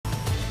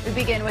We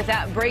begin with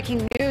that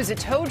breaking news. A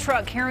tow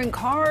truck carrying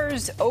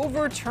cars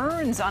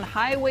overturns on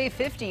Highway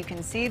 50. You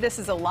can see this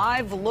is a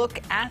live look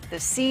at the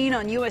scene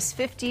on US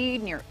 50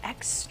 near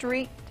X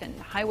Street and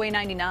Highway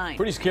 99.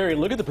 Pretty scary.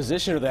 Look at the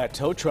position of that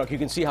tow truck. You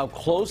can see how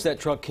close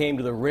that truck came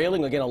to the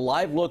railing. Again, a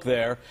live look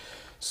there.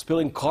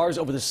 Spilling cars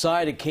over the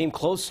side. It came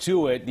close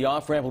to it. The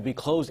off-ramp will be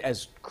closed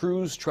as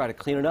crews try to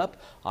clean it up.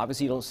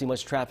 Obviously, you don't see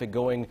much traffic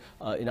going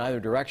in either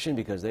direction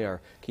because they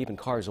are keeping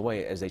cars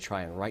away as they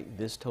try and right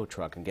this tow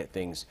truck and get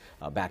things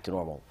back to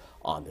normal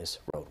on this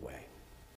roadway.